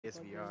It's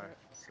VR,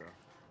 so.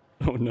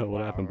 Oh no,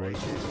 what happened, boys?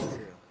 What?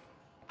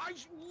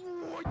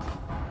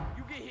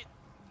 You get hit.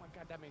 Oh my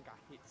god, that man got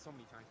hit so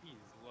many times. He is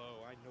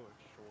low. I know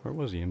it's short. Where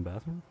was he, in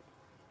bathroom?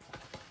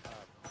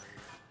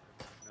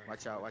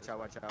 Watch out, watch out,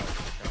 watch out, watch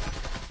out.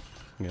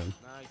 Yeah. Nice.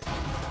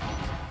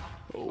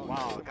 Oh,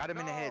 wow, got him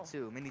in the head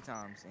too, many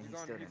times, and He's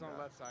still on didn't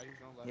left side.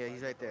 He's on left Yeah, side.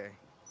 he's right there.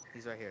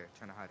 He's right here,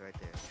 trying to hide right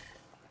there.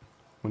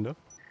 Window?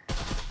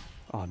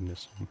 Oh, I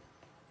missed him.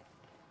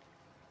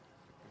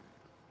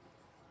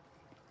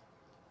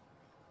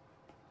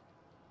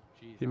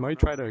 Jeez, He might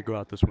try to go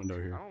out this window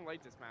I here. don't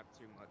like this map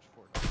too much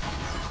for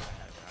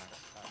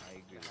I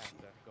agree with you.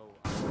 to go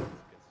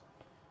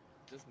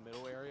this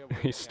middle area. Where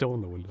He's they still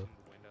have in the to reach window.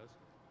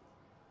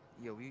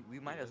 Yo, we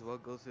might as well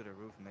go through the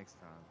roof next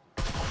time.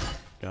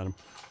 Got him.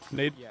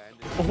 Nade. Yeah, and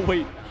Oh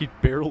wait, he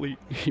barely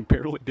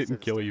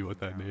didn't kill you with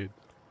that nade.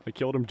 I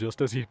killed him just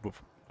as he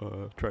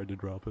tried to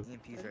drop it.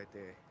 EMP's right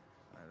there.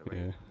 Yeah.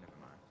 Never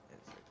mind.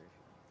 It's right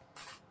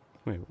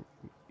there. Wait,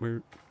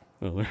 where?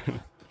 Oh, there.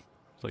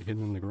 It's like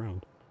hidden in the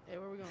ground. Hey,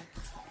 where are we going?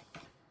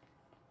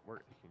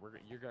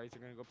 you guys are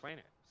gonna go plan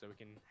it, so we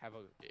can have a.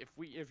 If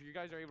you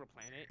guys are able to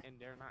plan it and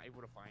they're not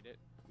able to find it,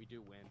 we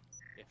do win.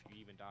 If you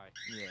even die.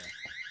 Yeah.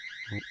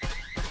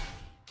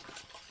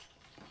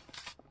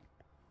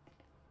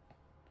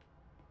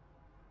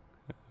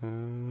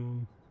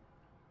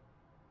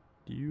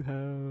 Do you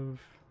have?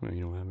 No,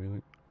 you don't have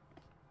anything.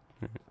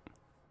 Alright.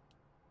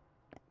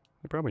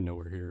 I probably know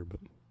we're here, but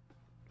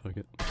fuck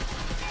it.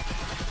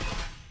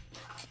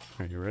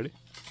 Alright, you ready?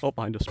 Oh,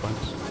 behind us, behind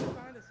us.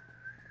 Behind us.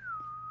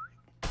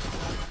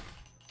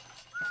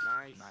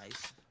 Nice.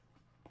 Nice.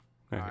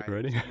 Alright, you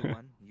ready?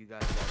 You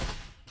guys got it.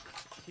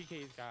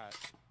 TK's got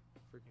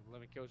freaking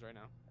 11 kills right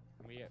now,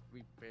 and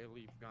we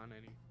barely gone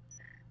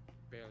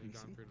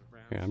through the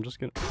round. Yeah, I'm just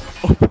gonna.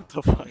 Oh, what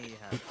the fuck? You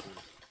have to.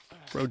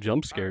 Bro,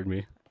 jump scared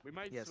me. We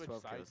might He has switch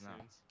 12 sides kills soon.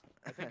 now.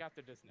 I think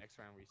after this next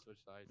round we switch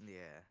sides.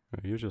 Yeah.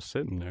 He was just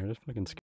sitting there. That's fucking scary.